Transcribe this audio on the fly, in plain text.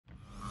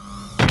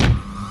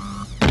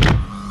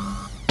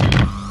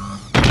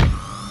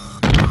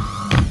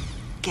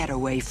Get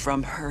away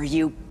from her,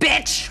 you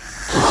bitch!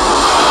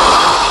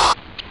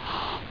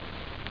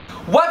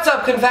 What's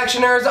up,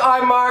 confectioners?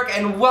 I'm Mark,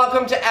 and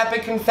welcome to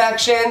Epic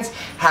Confections.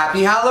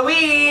 Happy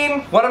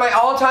Halloween! One of my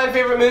all-time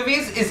favorite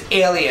movies is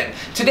Alien.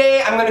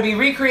 Today, I'm going to be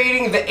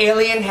recreating the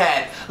alien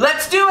head.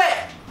 Let's do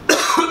it!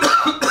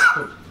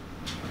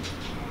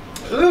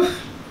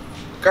 Oof.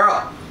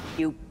 Girl.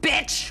 You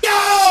bitch!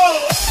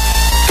 Yo!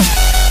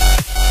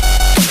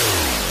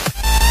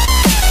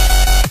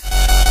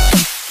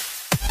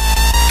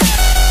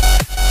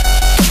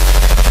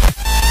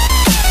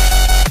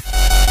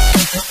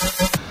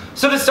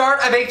 So to start,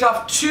 I baked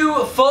off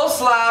 2 full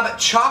slab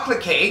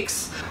chocolate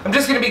cakes. I'm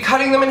just going to be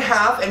cutting them in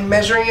half and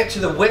measuring it to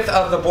the width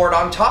of the board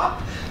on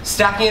top,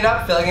 stacking it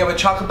up, filling it with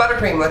chocolate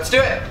buttercream. Let's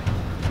do it.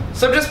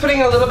 So I'm just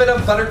putting a little bit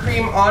of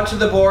buttercream onto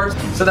the board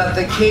so that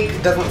the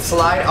cake doesn't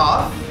slide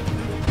off.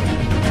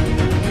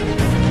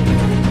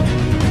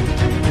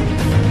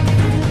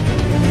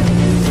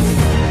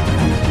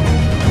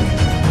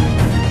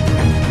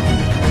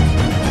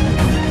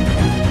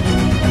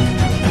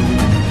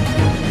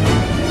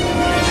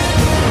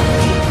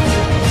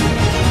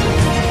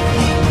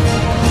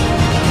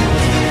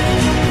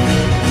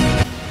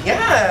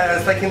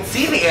 I can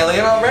see the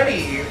alien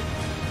already.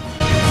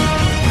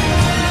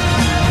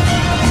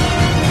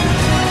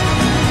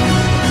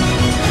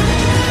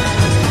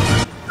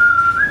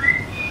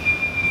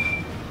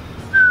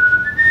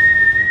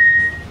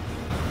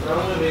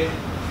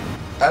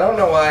 I don't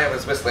know why I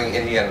was whistling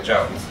Indiana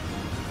Jones.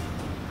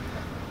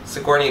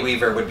 Sigourney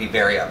Weaver would be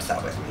very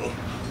upset with me.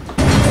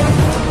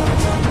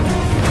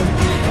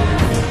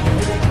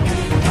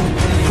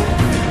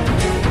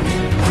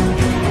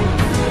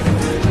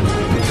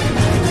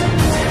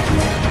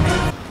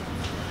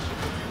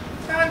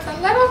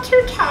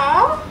 Too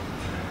tall.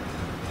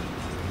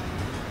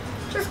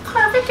 Just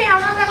carve it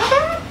down a little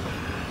bit.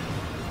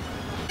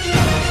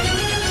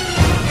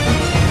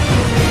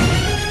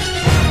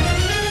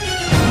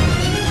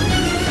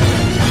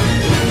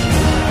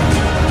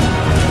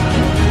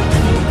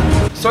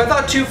 So I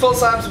thought 2 full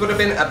slabs would have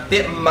been a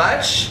bit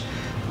much,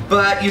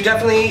 but you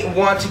definitely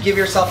want to give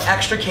yourself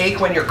extra cake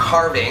when you're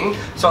carving.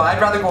 So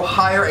I'd rather go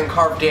higher and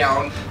carve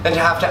down than to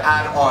have to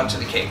add on to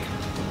the cake.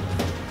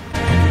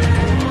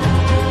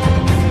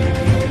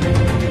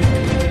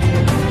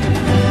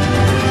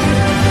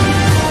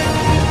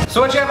 So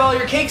once you have all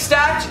your cake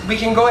stacked, we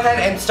can go ahead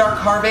and start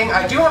carving.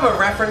 I do have a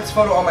reference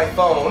photo on my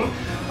phone,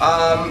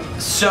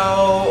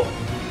 so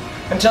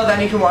until then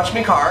you can watch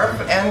me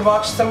carve and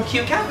watch some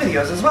cute cat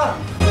videos as well.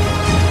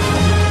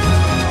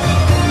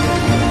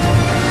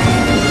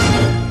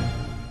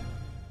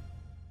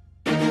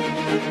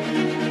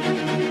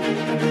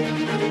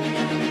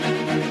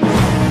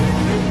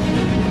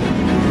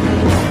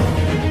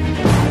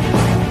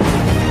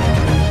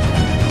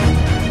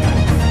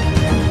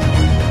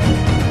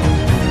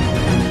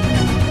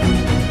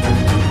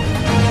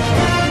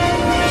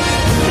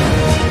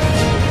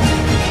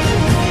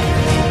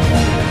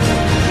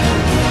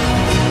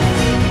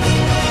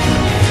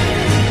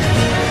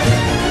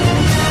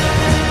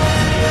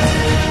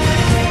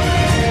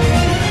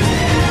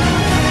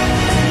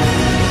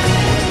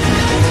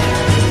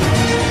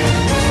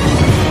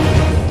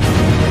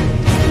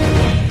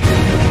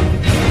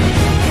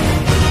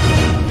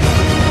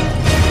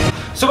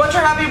 So once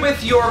you're happy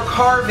with your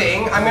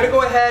carving, I'm going to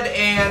go ahead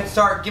and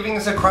start giving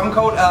this a crumb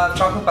coat of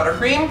chocolate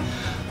buttercream.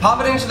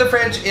 Pop it into the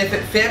fridge if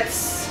it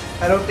fits.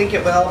 I don't think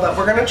it will, but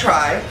we're going to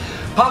try.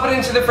 Pop it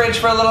into the fridge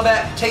for a little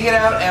bit, take it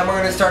out, and we're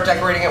going to start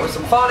decorating it with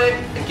some fondant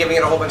and giving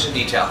it a whole bunch of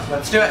detail.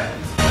 Let's do it.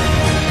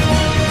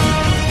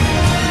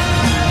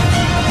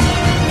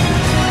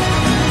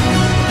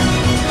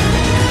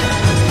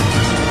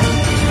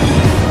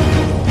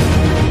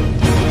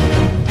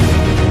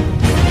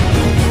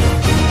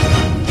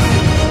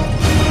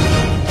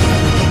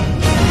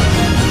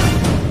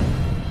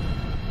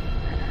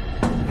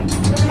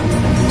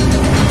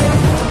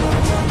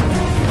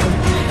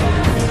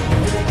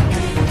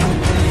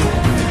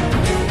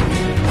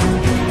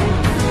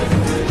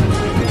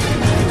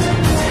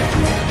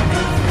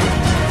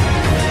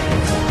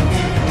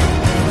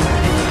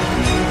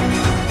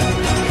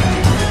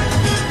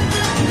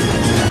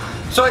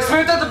 So I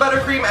smoothed out the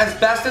buttercream as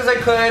best as I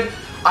could.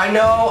 I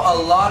know a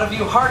lot of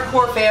you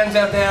hardcore fans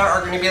out there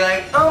are going to be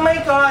like, oh my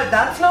god,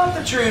 that's not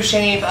the true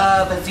shape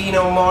of a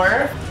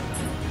Xenomorph.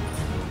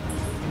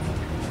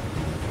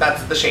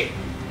 That's the shape.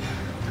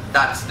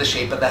 That's the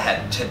shape of the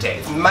head today.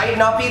 It might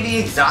not be the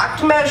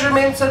exact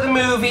measurements of the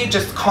movie,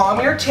 just calm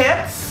your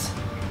tits.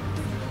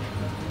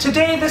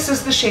 Today this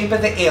is the shape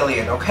of the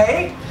alien,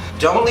 okay?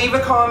 Don't leave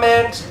a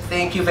comment,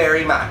 thank you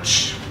very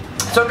much.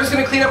 So I'm just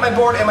going to clean up my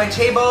board and my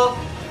table.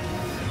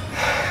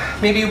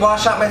 Maybe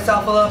wash out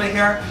myself a little bit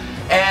here,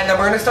 and then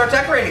we're going to start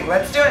decorating.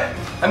 Let's do it.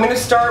 I'm going to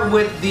start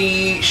with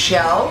the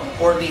shell,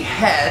 or the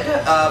head,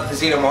 of the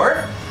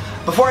Xenomorph.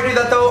 Before I do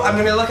that though, I'm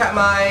going to look at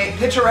my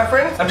picture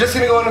reference. I'm just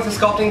going to go in with a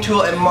sculpting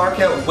tool and mark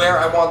out where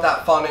I want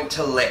that fondant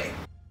to lay.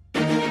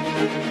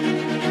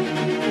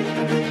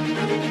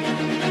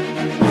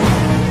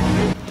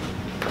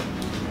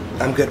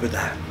 I'm good with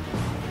that.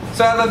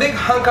 So I have a big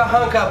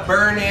hunka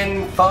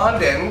burn-in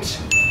fondant.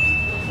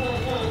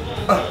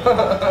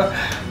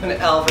 An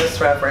Elvis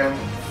reference.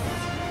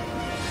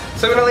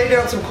 So I'm going to lay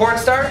down some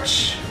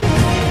cornstarch.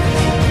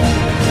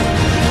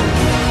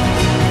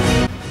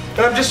 And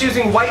I'm just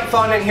using white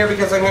fondant here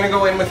because I'm going to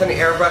go in with an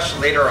airbrush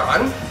later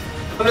on.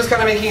 I'm just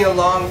kind of making a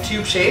long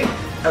tube shape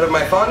out of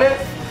my fondant.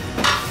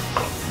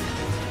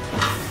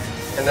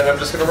 And then I'm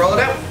just going to roll it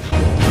out.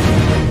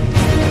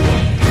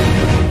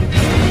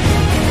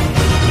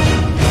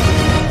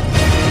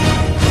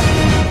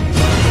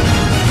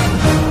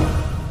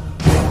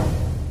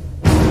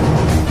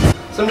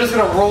 So I'm just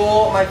going to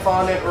roll my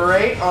fondant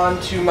right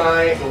onto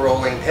my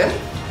rolling pin.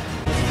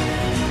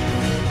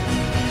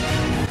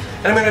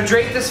 And I'm going to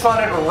drape this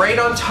fondant right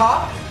on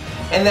top,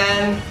 and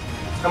then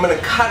I'm going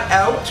to cut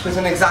out with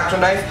an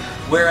X-Acto knife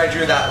where I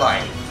drew that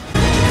line.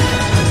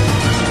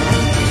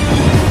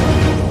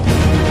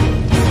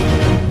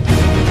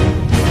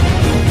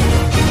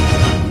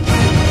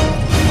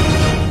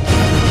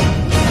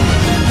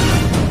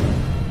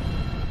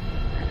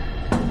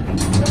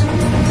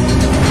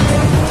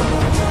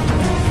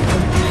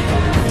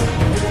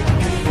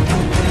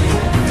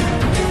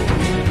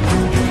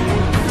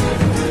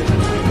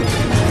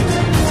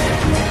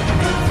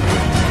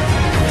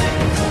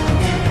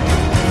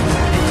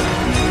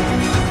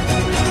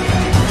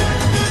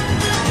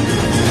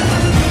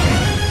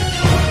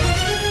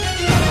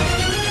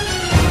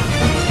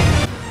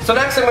 So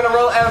next I'm going to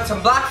roll out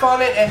some black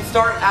fondant and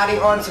start adding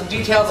on some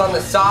details on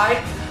the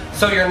side.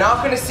 So you're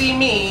not going to see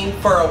me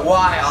for a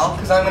while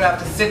because I'm going to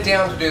have to sit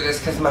down to do this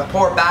because my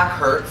poor back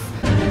hurts.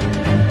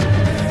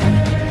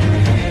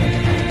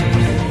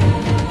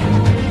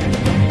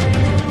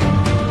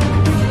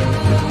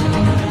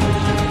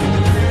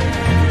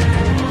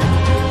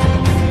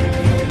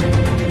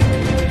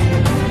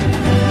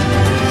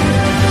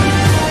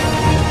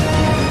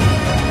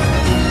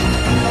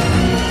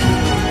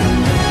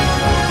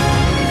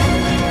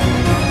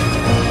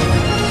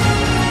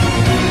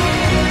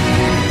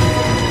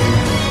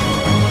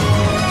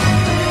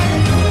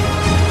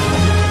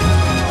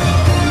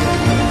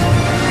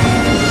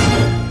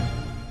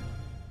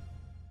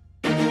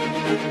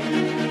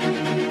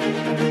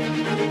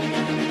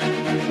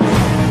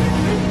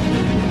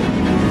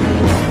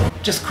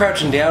 Just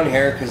crouching down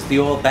here because the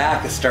old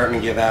back is starting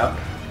to give out.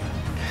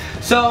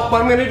 So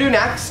what I'm going to do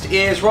next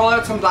is roll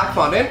out some black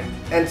fondant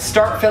and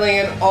start filling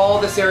in all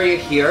this area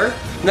here.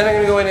 And then I'm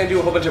going to go in and do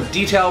a whole bunch of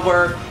detail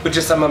work with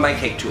just some of my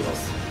cake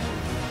tools.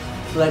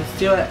 Let's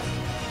do it.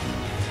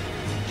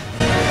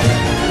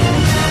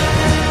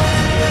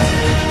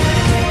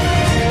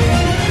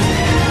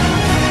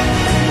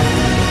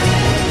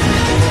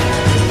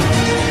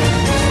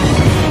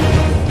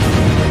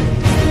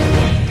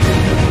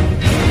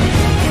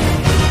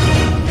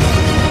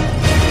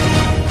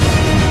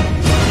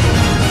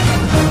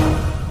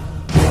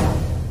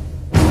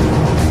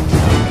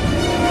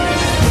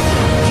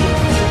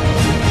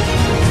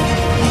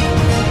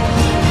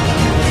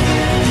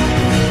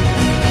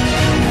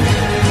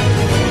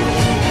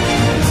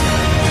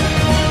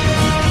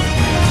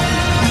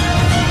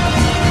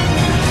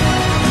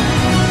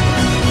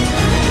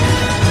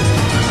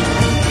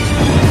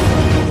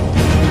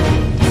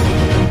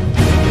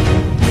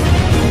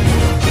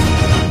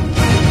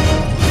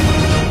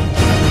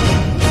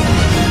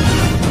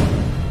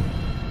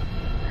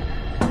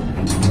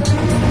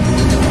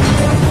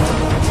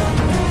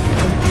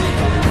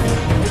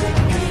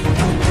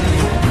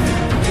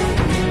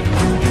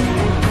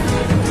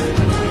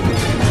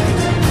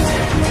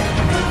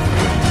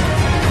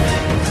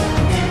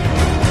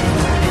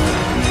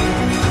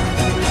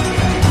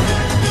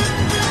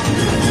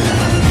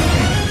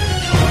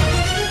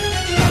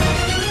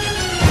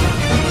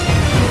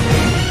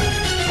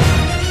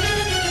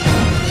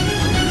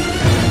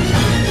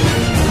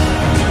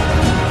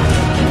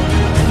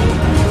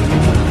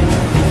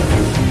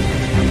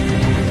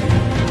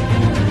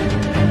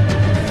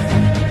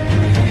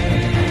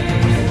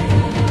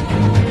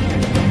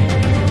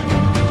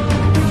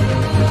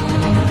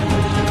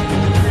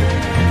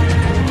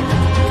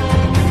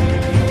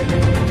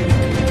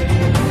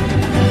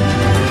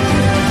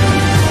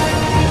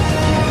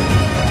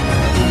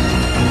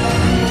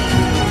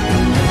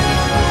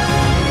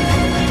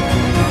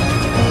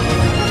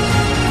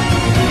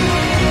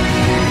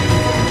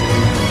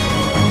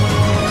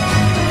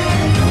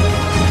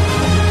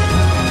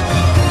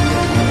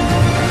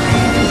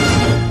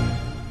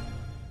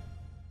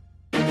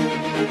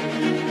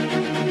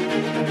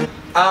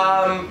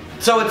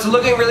 So it's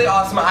looking really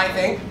awesome, I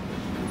think.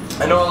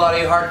 I know a lot of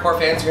you hardcore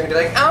fans are going to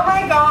be like, oh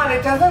my god,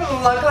 it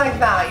doesn't look like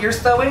that. You're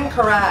so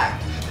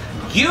incorrect.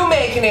 You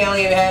make an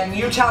alien head and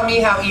you tell me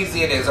how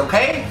easy it is,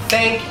 okay?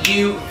 Thank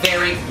you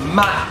very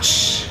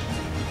much.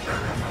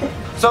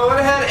 So I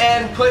went ahead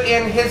and put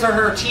in his or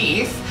her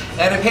teeth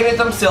and I painted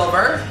them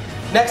silver.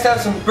 Next I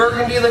have some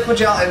burgundy liquid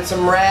gel and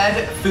some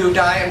red food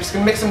dye. I'm just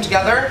going to mix them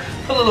together,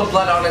 put a little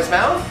blood on his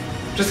mouth.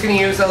 Just going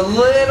to use a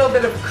little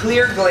bit of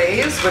clear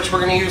glaze, which we're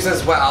going to use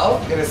as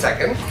well in a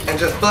second, and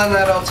just blend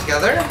that all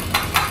together.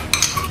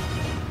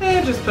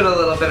 And just put a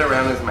little bit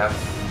around his mouth.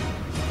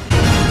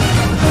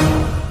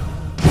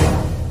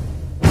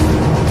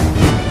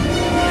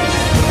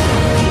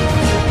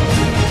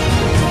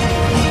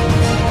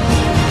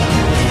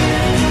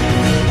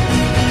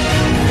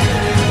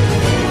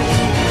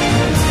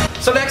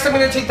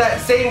 gonna take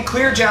that same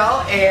clear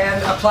gel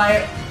and apply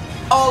it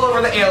all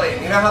over the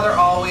alien. You know how they're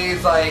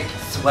always like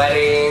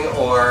sweating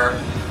or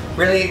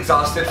really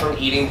exhausted from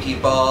eating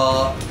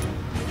people?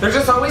 They're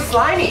just always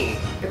slimy.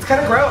 It's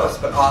kind of gross,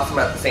 but awesome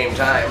at the same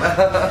time.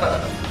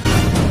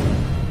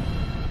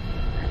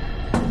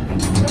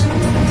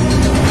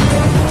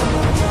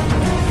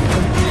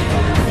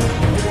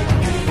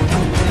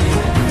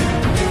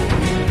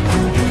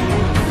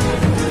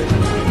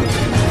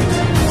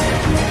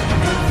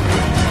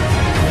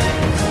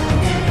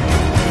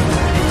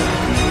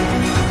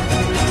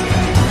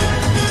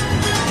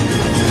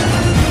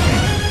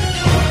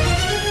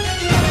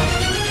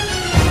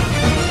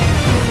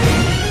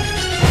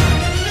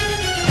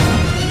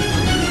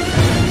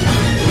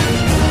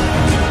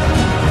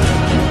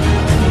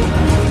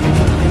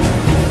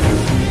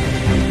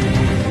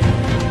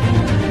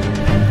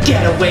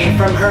 Get away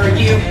from her,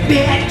 you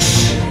bitch!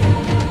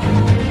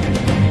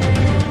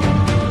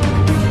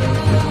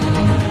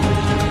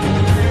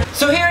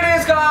 So here it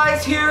is,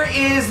 guys. Here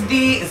is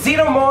the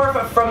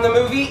Xenomorph from the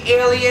movie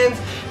Aliens.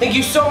 Thank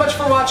you so much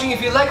for watching.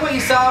 If you like what you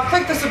saw,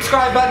 click the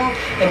subscribe button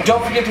and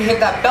don't forget to hit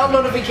that bell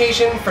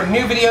notification for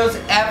new videos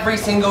every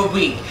single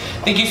week.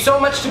 Thank you so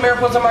much to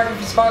Mariposa Market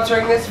for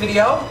sponsoring this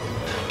video.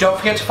 Don't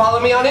forget to follow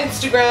me on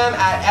Instagram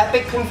at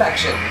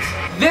epicconfections.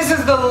 This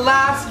is the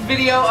last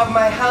video of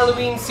my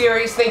Halloween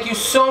series. Thank you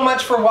so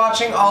much for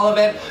watching all of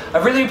it. I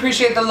really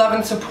appreciate the love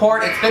and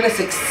support. It's been a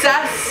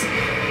success.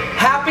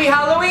 Happy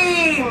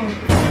Halloween!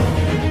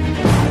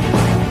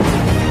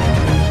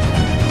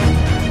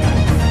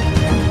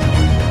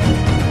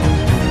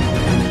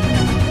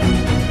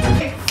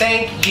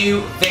 Thank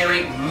you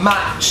very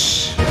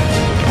much.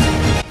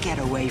 Get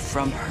away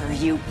from her,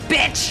 you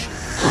bitch!